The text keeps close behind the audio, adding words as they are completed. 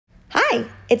Hi,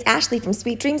 it's Ashley from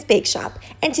Sweet Dreams Bake Shop,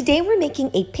 and today we're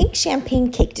making a pink champagne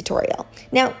cake tutorial.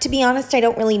 Now, to be honest, I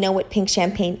don't really know what pink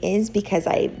champagne is because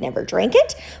I've never drank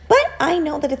it, but I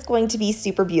know that it's going to be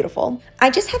super beautiful. I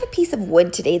just have a piece of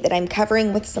wood today that I'm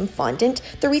covering with some fondant.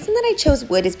 The reason that I chose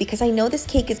wood is because I know this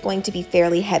cake is going to be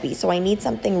fairly heavy, so I need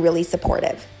something really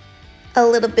supportive. A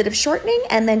little bit of shortening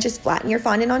and then just flatten your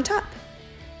fondant on top.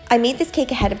 I made this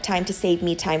cake ahead of time to save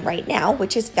me time right now,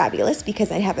 which is fabulous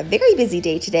because I have a very busy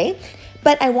day today,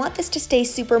 but I want this to stay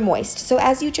super moist. So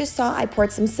as you just saw, I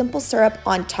poured some simple syrup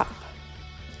on top.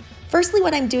 Firstly,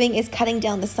 what I'm doing is cutting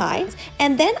down the sides,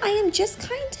 and then I am just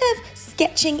kind of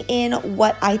sketching in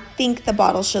what I think the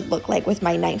bottle should look like with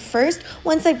my knife first.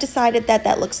 Once I've decided that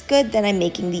that looks good, then I'm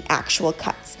making the actual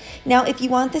cuts. Now, if you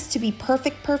want this to be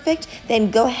perfect,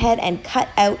 then go ahead and cut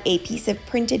out a piece of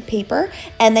printed paper,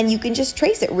 and then you can just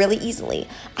trace it really easily.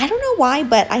 I don't know why,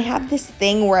 but I have this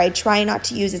thing where I try not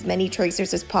to use as many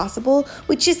tracers as possible,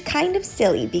 which is kind of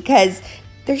silly because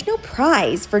there's no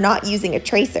prize for not using a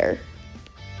tracer.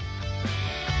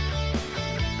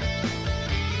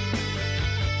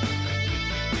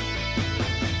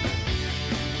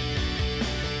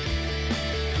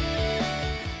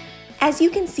 As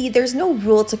you can see, there's no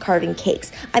rule to carving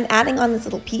cakes. I'm adding on this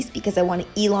little piece because I want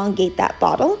to elongate that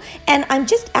bottle, and I'm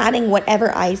just adding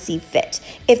whatever I see fit.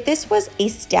 If this was a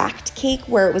stacked cake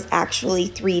where it was actually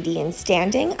 3D and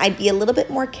standing, I'd be a little bit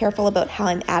more careful about how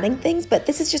I'm adding things, but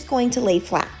this is just going to lay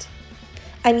flat.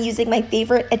 I'm using my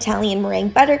favorite Italian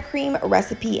meringue buttercream,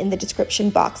 recipe in the description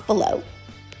box below.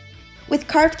 With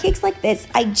carved cakes like this,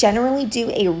 I generally do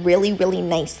a really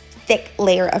nice thick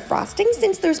layer of frosting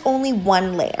since there's only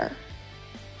one layer.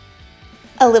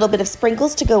 A little bit of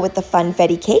sprinkles to go with the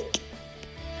funfetti cake.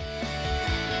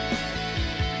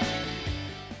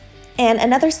 And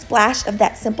another splash of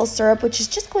that simple syrup, which is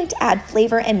just going to add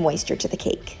flavor and moisture to the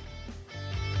cake.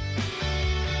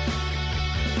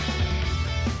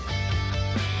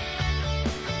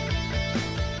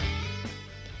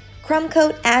 Crumb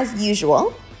coat as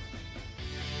usual.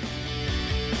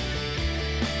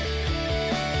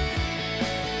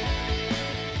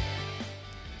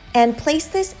 And place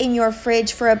this in your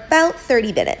fridge for about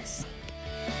 30 minutes.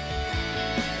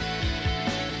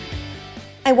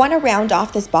 I want to round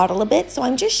off this bottle a bit, so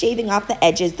I'm just shaving off the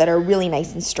edges that are really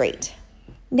nice and straight.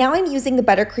 Now I'm using the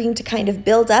buttercream to kind of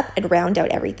build up and round out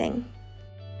everything.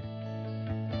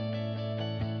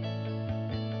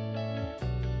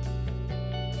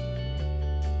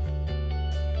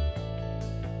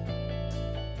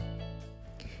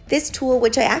 This tool,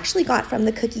 which I actually got from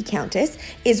the Cookie Countess,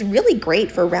 is really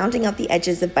great for rounding out the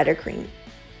edges of buttercream.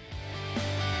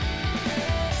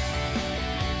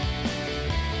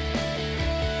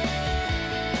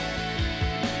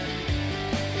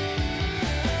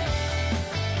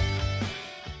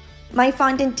 My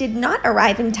fondant did not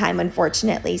arrive in time,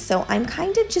 unfortunately, so I'm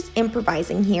kind of just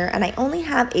improvising here, and I only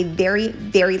have a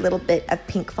very little bit of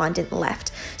pink fondant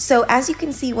left. So as you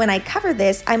can see, when I cover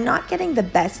this, I'm not getting the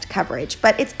best coverage,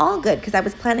 but it's all good because I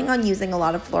was planning on using a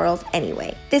lot of florals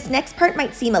anyway. This next part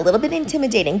might seem a little bit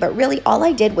intimidating, but really all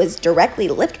I did was directly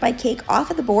lift my cake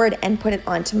off of the board and put it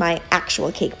onto my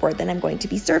actual cake board that I'm going to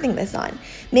be serving this on.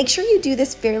 Make sure you do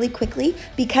this fairly quickly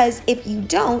because if you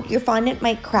don't, your fondant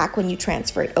might crack when you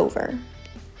transfer it over.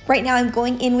 Right now I'm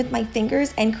going in with my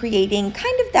fingers and creating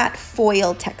kind of that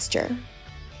foil texture.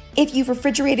 If you've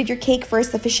refrigerated your cake for a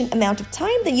sufficient amount of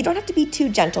time, then you don't have to be too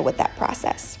gentle with that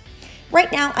process.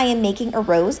 Right now I am making a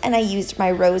rose, and I used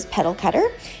my rose petal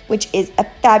cutter, which is a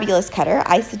fabulous cutter.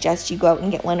 I suggest you go out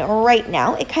and get one right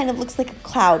now. It kind of looks like a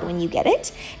cloud when you get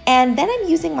it. And then I'm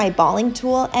using my balling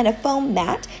tool and a foam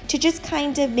mat to just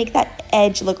kind of make that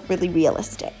edge look really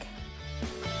realistic.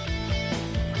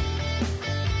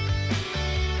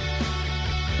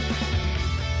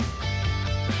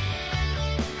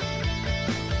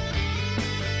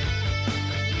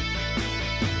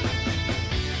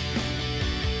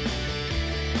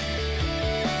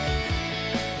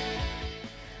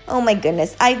 Oh my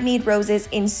goodness, I've made roses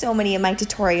in so many of my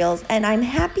tutorials, and I'm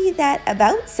happy that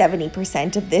about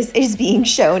 70% of this is being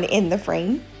shown in the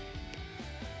frame.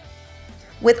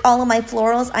 With all of my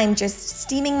florals, I'm just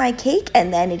steaming my cake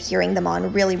and then adhering them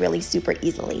on really super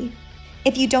easily.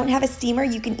 If you don't have a steamer,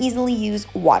 you can easily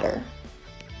use water.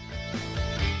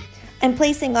 I'm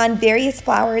placing on various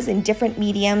flowers in different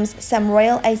mediums, some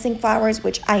royal icing flowers,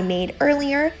 which I made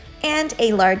earlier, and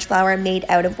a large flower made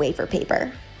out of wafer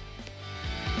paper.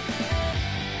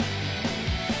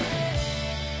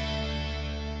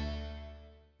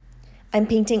 I'm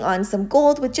painting on some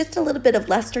gold with just a little bit of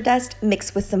Lustre dust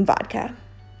mixed with some vodka.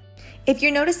 If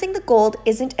you're noticing the gold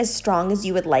isn't as strong as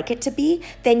you would like it to be,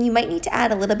 then you might need to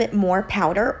add a little bit more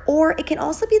powder, or it can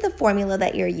also be the formula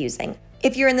that you're using.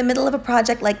 If you're in the middle of a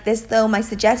project like this though, my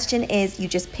suggestion is you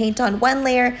just paint on one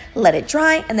layer, let it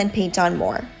dry, and then paint on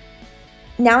more.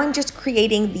 Now I'm just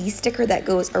creating the sticker that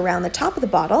goes around the top of the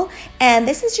bottle, and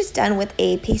this is just done with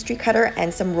a pastry cutter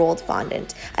and some rolled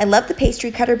fondant. I love the pastry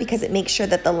cutter because it makes sure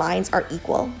that the lines are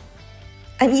equal.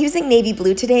 I'm using navy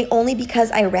blue today only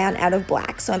because I ran out of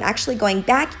black, so I'm actually going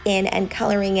back in and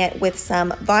coloring it with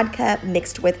some vodka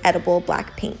mixed with edible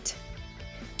black paint.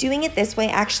 Doing it this way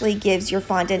actually gives your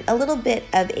fondant a little bit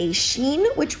of a sheen,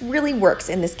 which really works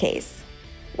in this case.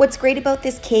 What's great about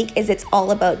this cake is it's all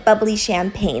about bubbly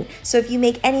champagne, so if you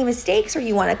make any mistakes or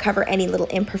you want to cover any little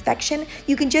imperfection,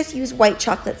 you can just use white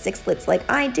chocolate Sixlets like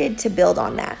I did to build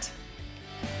on that.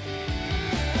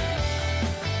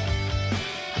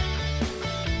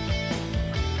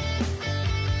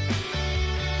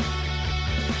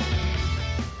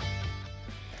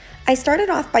 I started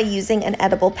off by using an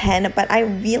edible pen, but I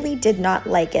really did not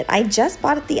like it. I just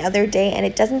bought it the other day and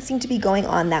it doesn't seem to be going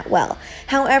on that well.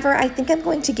 However, I think I'm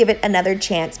going to give it another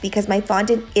chance because my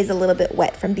fondant is a little bit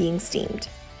wet from being steamed.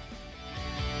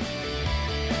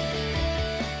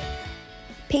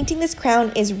 Painting this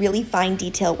crown is really fine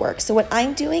detail work, so what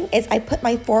I'm doing is I put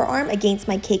my forearm against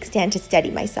my cake stand to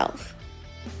steady myself.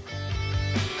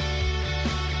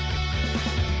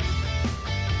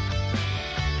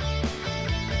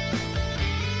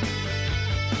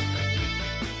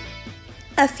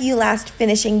 A few last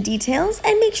finishing details,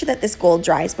 and make sure that this gold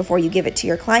dries before you give it to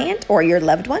your client or your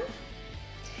loved one.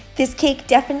 This cake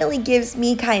definitely gives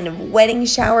me kind of wedding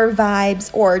shower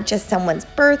vibes or just someone's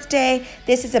birthday.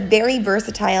 This is a very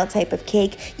versatile type of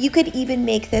cake. You could even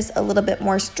make this a little bit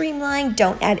more streamlined,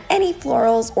 don't add any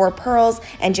florals or pearls,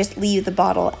 and just leave the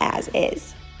bottle as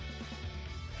is.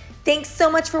 Thanks so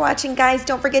much for watching, guys.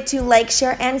 Don't forget to like,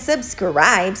 share, and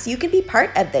subscribe so you can be part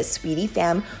of the Sweetie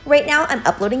fam. Right now, I'm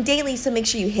uploading daily, so make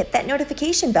sure you hit that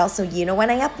notification bell so you know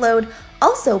when I upload.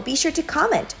 Also, be sure to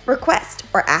comment, request,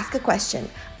 or ask a question.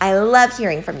 I love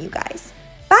hearing from you guys.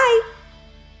 Bye!